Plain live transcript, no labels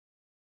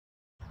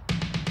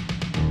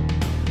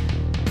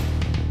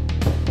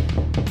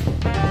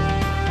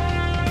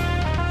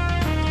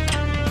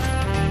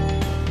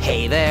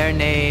there,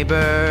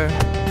 neighbor,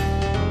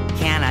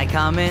 can I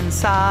come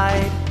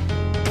inside?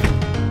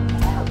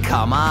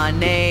 Come on,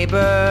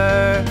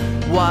 neighbor,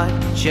 what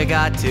you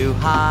got to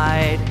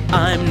hide?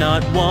 I'm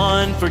not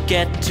one for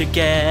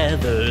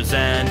get-togethers,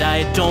 and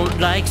I don't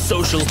like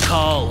social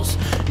calls.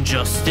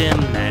 Just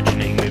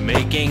imagining me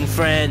making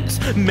friends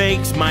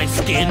makes my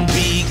skin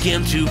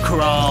begin to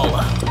crawl.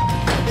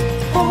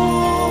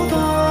 Hold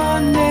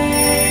on,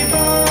 neighbor,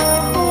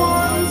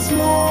 one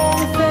small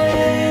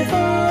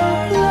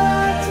favor.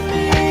 Let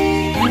me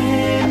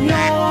in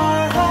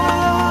your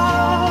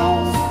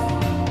house.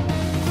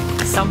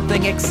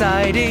 Something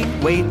exciting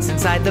waits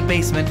inside the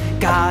basement.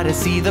 Gotta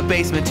see the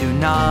basement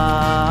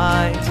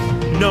tonight.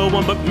 No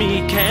one but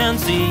me can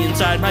see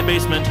inside my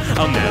basement.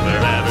 I'll never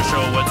ever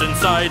show what's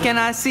inside. Can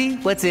I see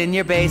what's in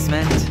your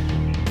basement?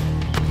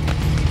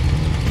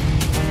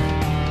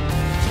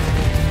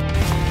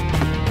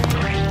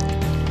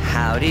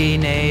 Howdy,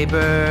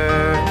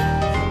 neighbor,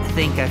 I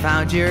think I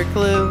found your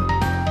clue.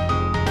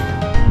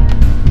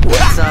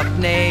 What's up,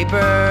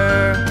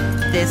 neighbor?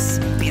 This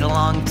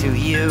belonged to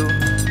you.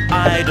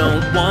 I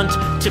don't want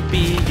to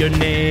be your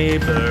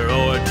neighbor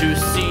or to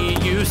see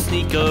you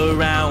sneak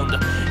around.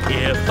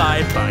 If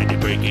I find you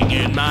breaking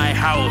in my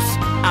house,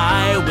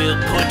 I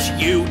will put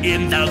you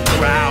in the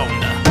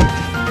ground.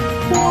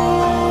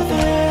 Whoa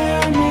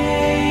there,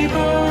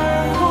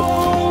 neighbor,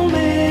 home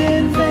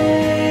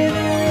invader.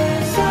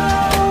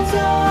 Sounds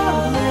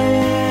a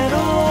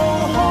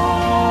little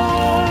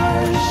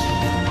harsh.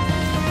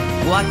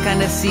 What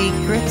kind of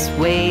secrets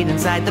wait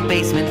inside the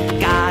basement?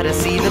 Gotta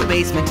see the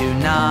basement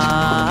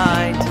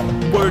tonight.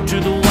 Word to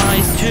the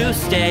wise to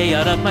stay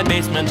out of my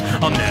basement.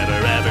 I'll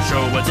never ever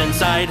show what's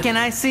inside. Can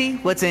I see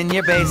what's in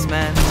your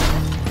basement?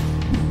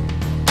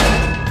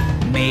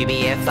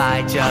 Maybe if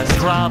I just...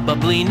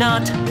 Probably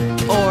not.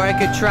 Or I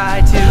could try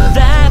to...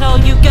 That all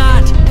you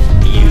got?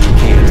 You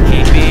can't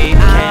keep me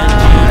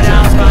out.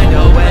 I'll find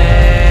a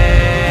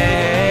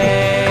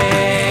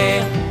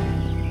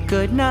way.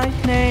 Good night,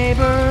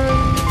 neighbor.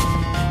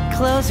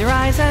 Close your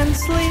eyes and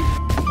sleep.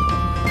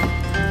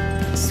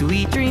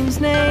 Sweet dreams,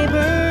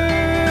 neighbor.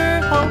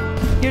 Hope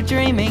you're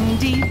dreaming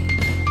deep.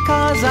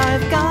 'Cause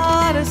I've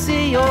gotta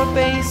see your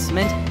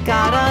basement.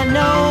 Gotta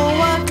know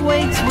what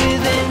waits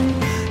within.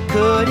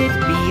 Could it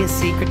be a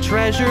secret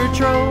treasure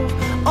trove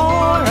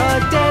or a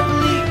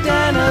deadly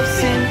den of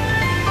sin?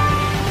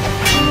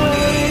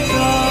 Wake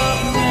up,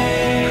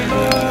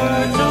 neighbor,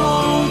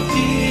 don't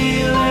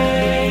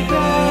delay.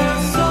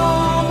 There's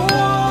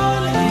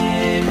someone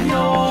in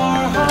your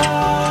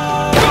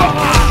house.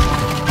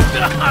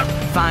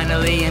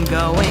 Finally, I'm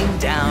going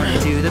down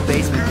into the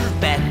basement.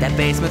 Bet that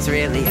basement's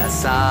really a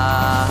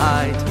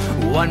sight.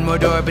 One more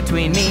door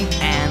between me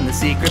and the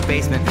secret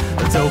basement.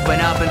 Let's open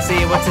up and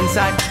see what's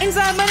inside.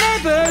 Inside my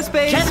neighbor's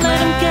basement. Can't let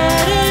him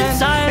get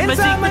inside my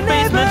Inside my secret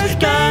basement. neighbor's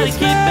Gotta keep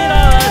basement. it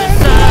all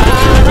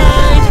inside.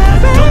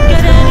 Don't